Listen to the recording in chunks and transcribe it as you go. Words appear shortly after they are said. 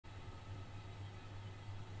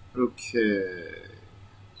Okay.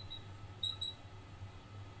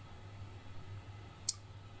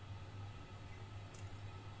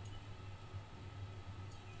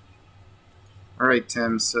 Alright,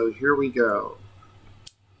 Tim, so here we go.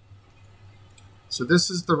 So this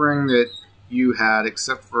is the ring that you had,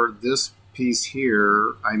 except for this piece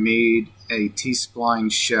here. I made a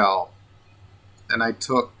T-spline shell. And I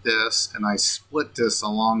took this and I split this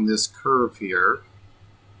along this curve here.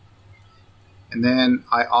 And then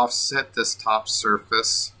I offset this top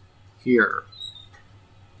surface here.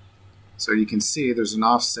 So you can see there's an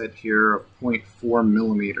offset here of 0.4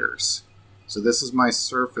 millimeters. So this is my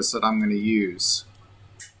surface that I'm going to use.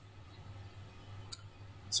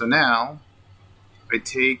 So now I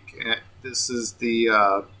take, this is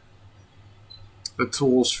the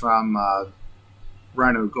tools from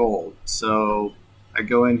Rhino Gold. So I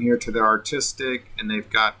go in here to the artistic and they've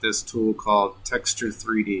got this tool called Texture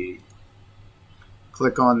 3D.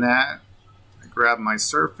 Click on that, I grab my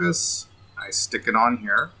surface, I stick it on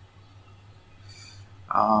here.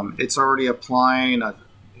 It's already applying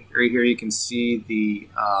right here you can see the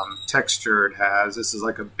texture it has. This is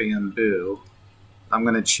like a bamboo. I'm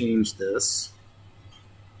going to change this.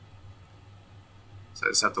 So I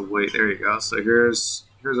just have to wait. There you go. So here's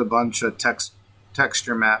a bunch of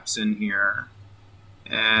texture maps in here.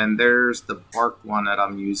 And there's the bark one that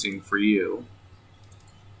I'm using for you.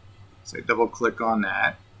 So I double click on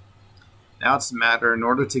that. Now it's a matter, in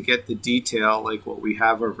order to get the detail like what we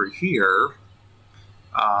have over here,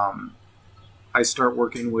 I start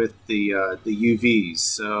working with the UVs.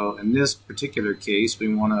 So in this particular case,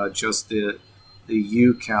 we want to adjust the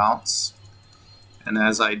U counts. And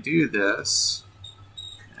as I do this,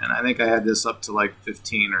 and I think I had this up to like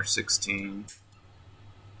 15 or 16.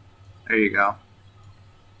 There you go.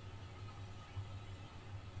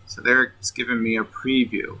 So there it's giving me a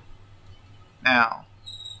preview. Now,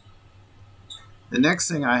 the next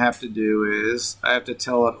thing I have to do is I have to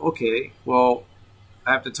tell it, okay, well,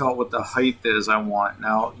 I have to tell it what the height is I want.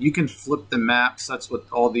 Now, you can flip the maps. That's what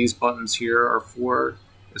all these buttons here are for,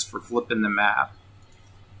 is for flipping the map.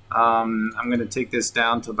 I'm going to take this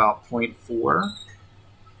down to about 0.4.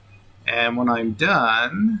 And when I'm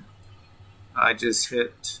done, I just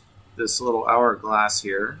hit this little hourglass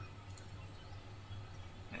here.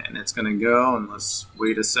 And it's going to go, and let's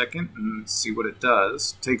wait a second and see what it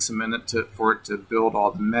does. It takes a minute for it to build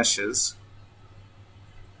all the meshes.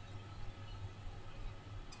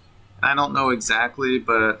 I don't know exactly,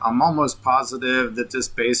 but I'm almost positive that this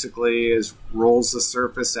basically rolls the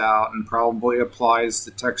surface out and probably applies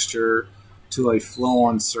the texture to a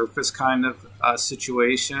flow-on surface kind of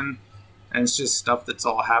situation. And it's just stuff that's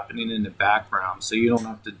all happening in the background, so you don't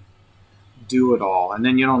have to do it all. And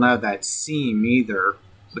then you don't have that seam either,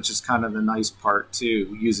 which is kind of the nice part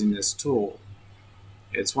too, using this tool.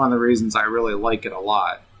 It's one of the reasons I really like it a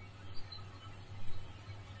lot.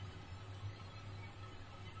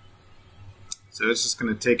 So it's just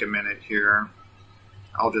going to take a minute here.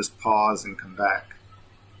 I'll just pause and come back.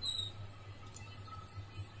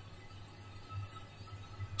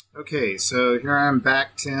 Okay, so here I'm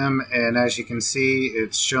back, Tim, and as you can see,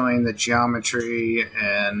 it's showing the geometry,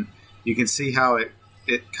 and you can see how it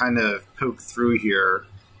kind of poked through here.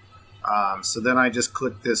 So then I just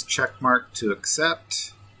click this check mark to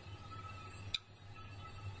accept,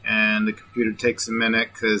 and the computer takes a minute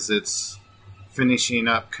because it's finishing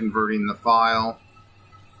up converting the file.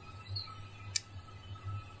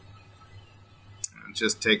 It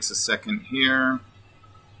just takes a second here.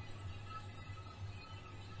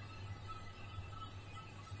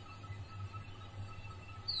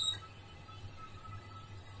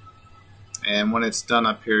 And when it's done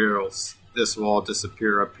up here, this will all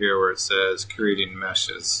disappear up here where it says creating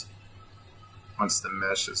meshes. Once the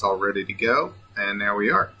mesh is all ready to go, and there we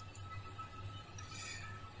are.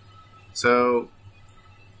 So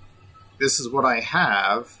this is what I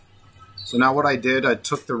have. So now what I did, I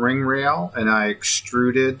took the ring rail and I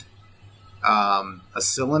extruded a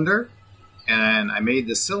cylinder, and I made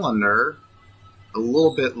the cylinder a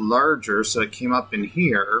little bit larger so it came up in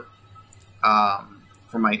here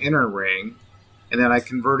for my inner ring. And then I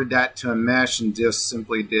converted that to a mesh and just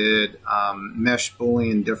simply did mesh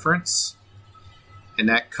Boolean difference. And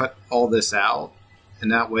that cut all this out.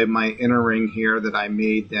 And that way my inner ring here that I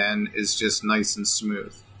made then is just nice and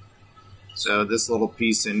smooth. So this little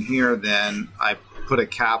piece in here, then I put a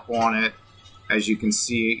cap on it, as you can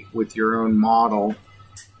see with your own model.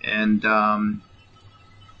 And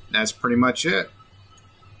that's pretty much it.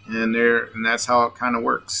 And that's how it kind of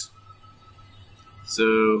works.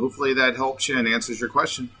 So hopefully that helps you and answers your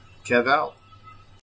question. Kev out.